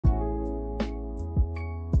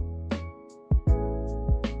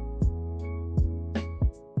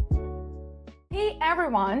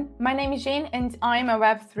everyone, my name is Jane and I'm a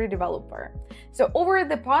Web3 developer. So over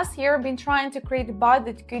the past year, I've been trying to create a bot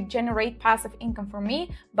that could generate passive income for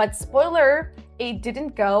me, but spoiler, it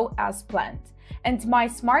didn't go as planned. And my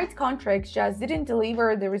smart contracts just didn't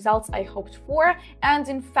deliver the results I hoped for, and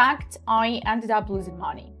in fact, I ended up losing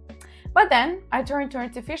money. But then I turned to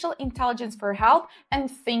artificial intelligence for help and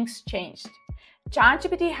things changed.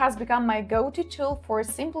 ChatGPT has become my go-to tool for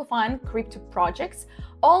simplifying crypto projects,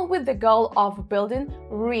 all with the goal of building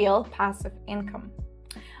real passive income.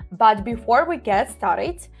 But before we get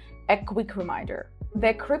started, a quick reminder.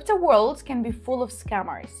 The crypto world can be full of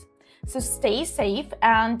scammers. So stay safe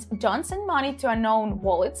and don't send money to unknown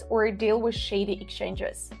wallets or deal with shady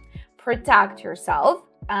exchanges. Protect yourself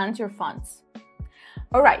and your funds.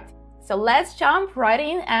 Alright, so let's jump right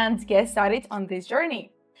in and get started on this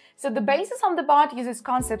journey. So the basis of the bot uses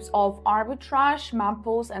concepts of arbitrage,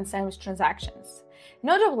 mempools, and sandwich transactions.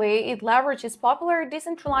 Notably, it leverages popular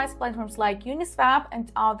decentralized platforms like Uniswap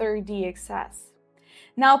and other DXS.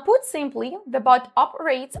 Now, put simply, the bot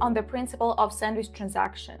operates on the principle of sandwich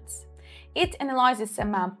transactions. It analyzes a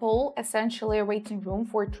mempool, essentially a waiting room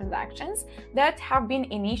for transactions that have been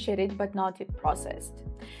initiated but not yet processed.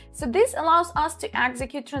 So this allows us to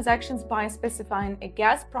execute transactions by specifying a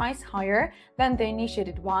gas price higher than the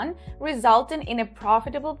initiated one, resulting in a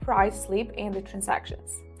profitable price slip in the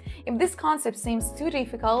transactions. If this concept seems too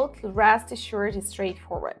difficult, rest assured it's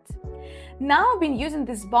straightforward. Now I've been using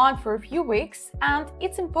this bot for a few weeks, and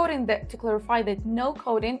it's important to clarify that no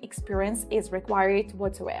coding experience is required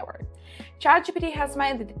whatsoever. ChatGPT has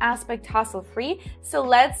made that aspect hassle-free, so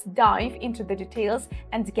let's dive into the details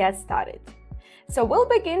and get started. So we'll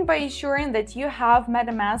begin by ensuring that you have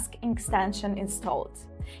MetaMask extension installed.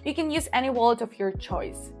 You can use any wallet of your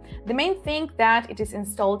choice. The main thing that it is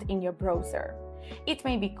installed in your browser. It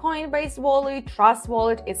may be Coinbase Wallet, Trust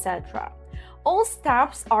Wallet, etc. All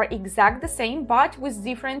steps are exact the same but with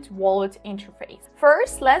different wallet interface.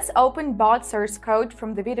 First, let's open bot source code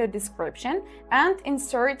from the video description and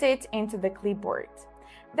insert it into the clipboard.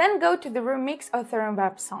 Then go to the Remix Ethereum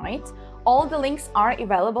website. All the links are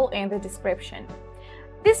available in the description.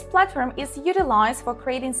 This platform is utilized for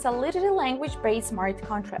creating Solidity language-based smart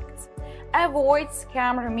contracts. Avoid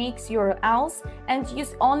scam remix URLs and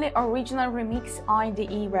use only original Remix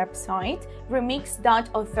IDE website,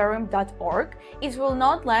 remix.ethereum.org. It will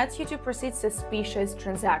not let you to proceed suspicious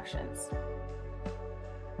transactions.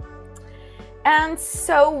 And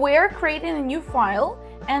so we're creating a new file,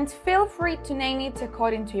 and feel free to name it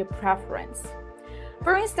according to your preference.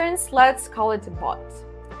 For instance, let's call it a bot.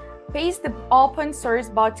 Paste the open source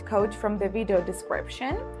bot code from the video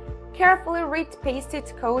description. Carefully read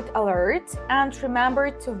pasted code alert and remember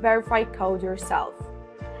to verify code yourself.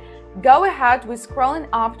 Go ahead with scrolling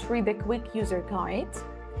up to read the quick user guide.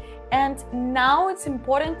 And now it's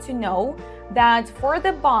important to know that for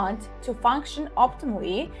the bot to function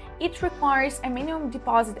optimally, it requires a minimum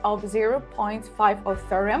deposit of 0.5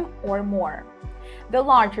 Ethereum or more. The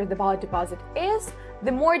larger the bot deposit is,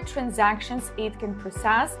 the more transactions it can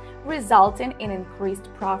process, resulting in increased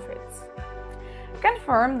profits.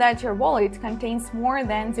 Confirm that your wallet contains more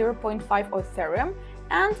than 0.5 Ethereum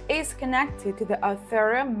and is connected to the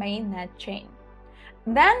Ethereum mainnet chain.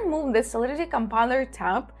 Then move the Solidity compiler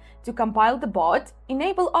tab to compile the bot,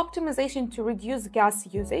 enable optimization to reduce gas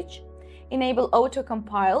usage, enable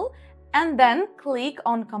auto-compile, and then click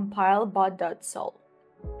on Compile bot.sol.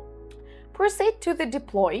 Proceed to the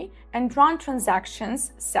Deploy and Run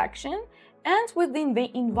Transactions section, and within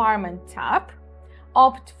the Environment tab,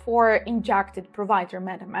 opt for Injected Provider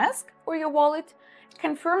MetaMask or your wallet,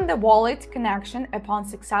 confirm the wallet connection upon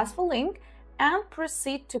successful link, and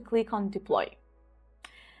proceed to click on Deploy.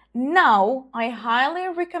 Now, I highly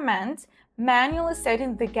recommend manually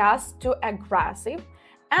setting the gas to aggressive,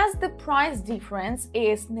 as the price difference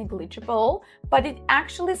is negligible, but it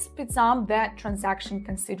actually speeds up the transaction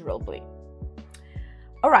considerably.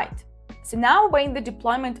 Alright, so now await the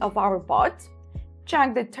deployment of our bot.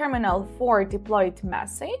 Check the terminal for deployed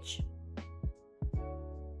message.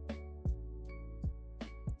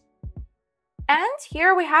 And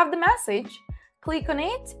here we have the message. Click on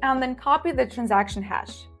it and then copy the transaction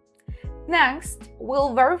hash. Next,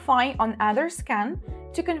 we'll verify on other scan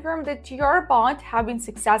to confirm that your bot has been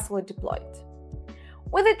successfully deployed.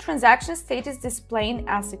 With the transaction status displaying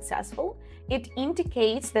as successful, it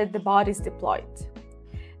indicates that the bot is deployed.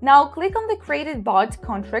 Now click on the Created Bot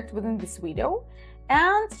contract within this window,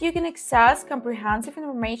 and you can access comprehensive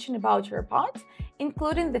information about your bot,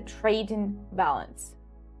 including the trading balance.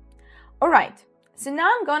 Alright, So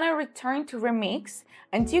now I'm gonna return to Remix,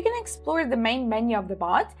 and you can explore the main menu of the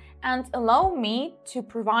bot and allow me to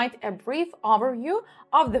provide a brief overview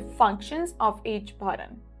of the functions of each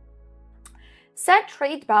button. Set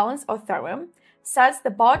trade balance Ethereum sets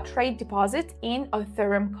the bot trade deposit in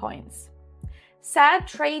Ethereum coins. Set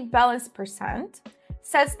trade balance percent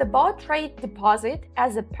sets the bot trade deposit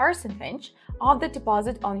as a percentage of the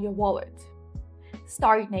deposit on your wallet.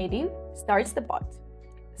 Start native starts the bot.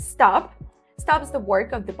 Stop stops the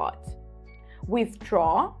work of the bot.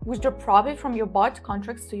 Withdraw profit from your bot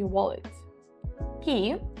contracts to your wallet.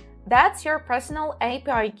 Key, that's your personal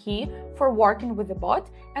API key for working with the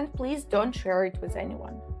bot, and please don't share it with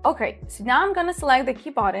anyone. Okay, so now I'm gonna select the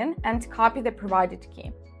key button and copy the provided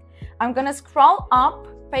key. I'm gonna scroll up,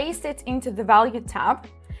 paste it into the value tab,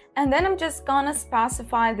 and then I'm just gonna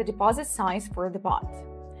specify the deposit size for the bot.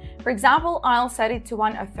 For example, I'll set it to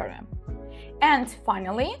 1 Ethereum. And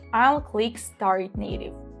finally, I'll click Start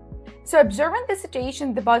Native. So observing the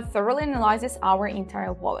situation, the bot thoroughly analyzes our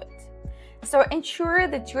entire wallet. So ensure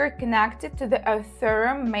that you're connected to the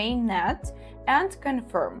Ethereum mainnet and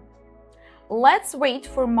confirm. Let's wait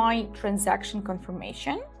for my transaction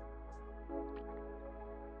confirmation.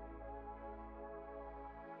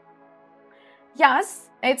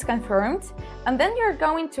 Yes, it's confirmed. And then you're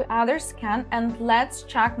going to Other Scan, and let's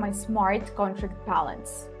check my smart contract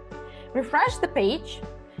balance. Refresh the page.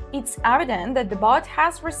 It's evident that the bot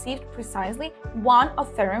has received precisely 1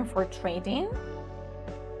 Ethereum for trading,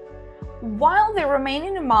 while the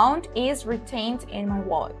remaining amount is retained in my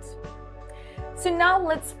wallet. So now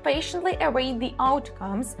let's patiently await the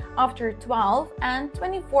outcomes after 12 and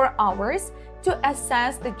 24 hours to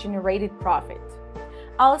assess the generated profit.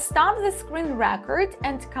 I'll stop the screen record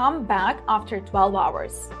and come back after 12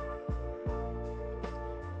 hours.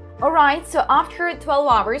 Alright, so after 12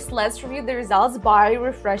 hours, let's review the results by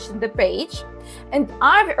refreshing the page. And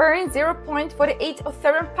I've earned 0.48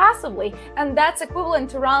 Ethereum passively, and that's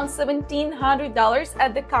equivalent to around $1,700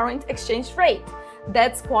 at the current exchange rate.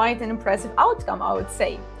 That's quite an impressive outcome, I would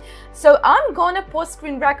say. So I'm gonna pause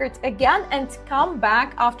screen record again and come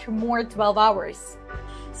back after more 12 hours.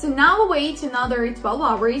 So now we'll wait another 12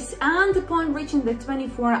 hours, and upon reaching the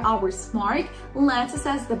 24 hours mark, let's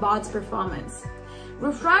assess the bot's performance.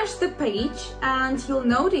 Refresh the page and you'll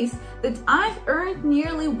notice that I've earned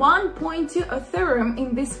nearly 1.2 Ethereum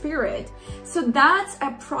in this period. So that's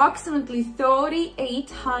approximately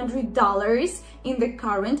 $3,800 in the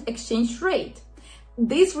current exchange rate.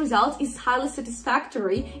 This result is highly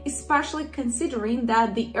satisfactory, especially considering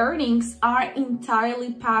that the earnings are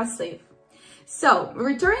entirely passive. So,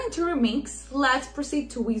 returning to Remix, let's proceed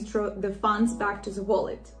to withdraw the funds back to the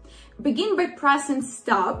wallet. Begin by pressing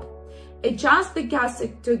Stop. Adjust the gas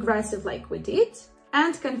to aggressive like we did,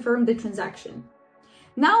 and confirm the transaction.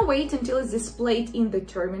 Now wait until it's displayed in the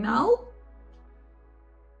terminal.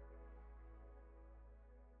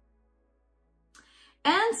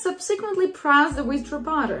 And subsequently press the withdraw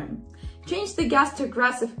button. Change the gas to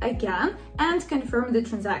aggressive again and confirm the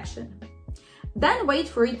transaction. Then wait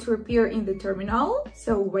for it to appear in the terminal,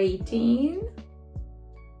 so waiting.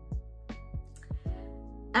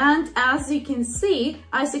 And as you can see,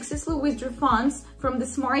 I successfully withdrew funds from the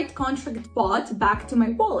smart contract bot back to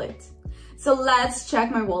my wallet. So let's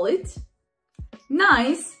check my wallet.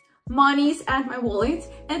 Nice, money is at my wallet.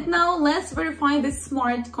 And now let's verify the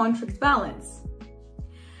smart contract balance.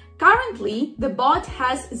 Currently, the bot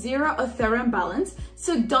has 0 Ethereum balance,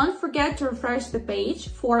 so don't forget to refresh the page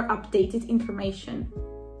for updated information.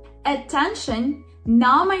 Attention!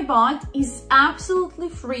 Now my bot is absolutely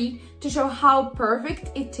free to show how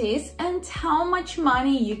perfect it is and how much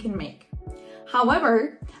money you can make.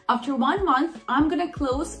 However, after 1 month, I'm gonna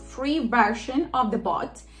close free version of the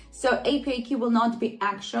bot, so API key will not be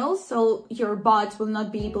actual, so your bot will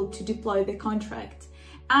not be able to deploy the contract.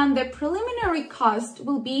 And the preliminary cost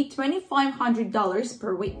will be $2,500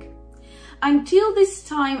 per week. Until this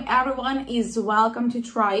time, everyone is welcome to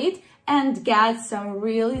try it and get some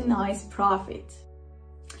really nice profit.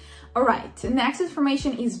 Alright, the next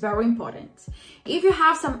information is very important. If you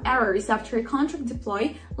have some errors after a contract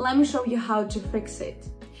deploy, let me show you how to fix it.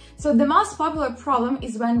 So the most popular problem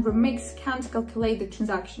is when Remix can't calculate the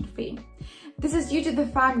transaction fee. This is due to the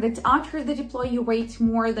fact that after the deploy you wait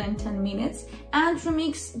more than 10 minutes and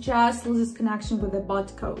Remix just loses connection with the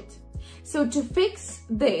bot code. So to fix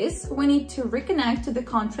this, we need to reconnect to the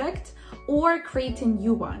contract or create a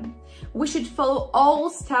new one. We should follow all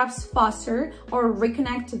steps faster or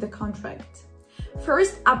reconnect to the contract.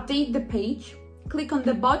 First, update the page, click on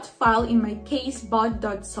the bot file, in my case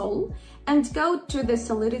bot.sol, and go to the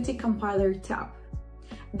Solidity compiler tab.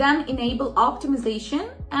 Then enable optimization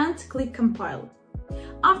and click compile.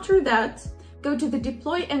 After that, go to the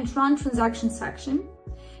Deploy and Run Transaction section.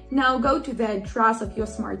 Now go to the address of your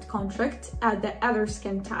smart contract at the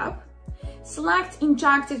Etherscan tab. Select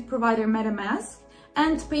Injected Provider MetaMask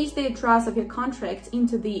and paste the address of your contract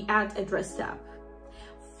into the Add Address tab.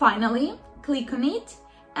 Finally, click on it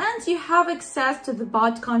and you have access to the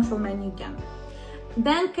bot control menu again.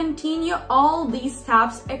 Then continue all these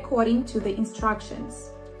steps according to the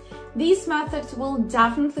instructions. These methods will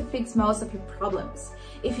definitely fix most of your problems.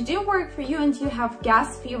 If it didn't work for you and you have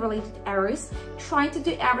gas fee related errors, try to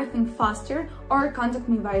do everything faster or contact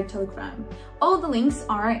me via Telegram. All the links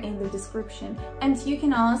are in the description and you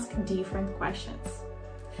can ask different questions.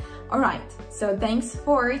 Alright, so thanks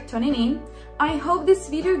for tuning in. I hope this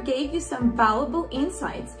video gave you some valuable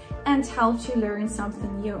insights and helped you learn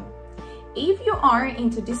something new. If you are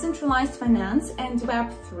into decentralized finance and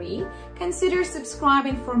Web3, consider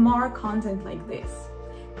subscribing for more content like this.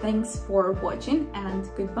 Thanks for watching and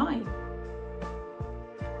goodbye.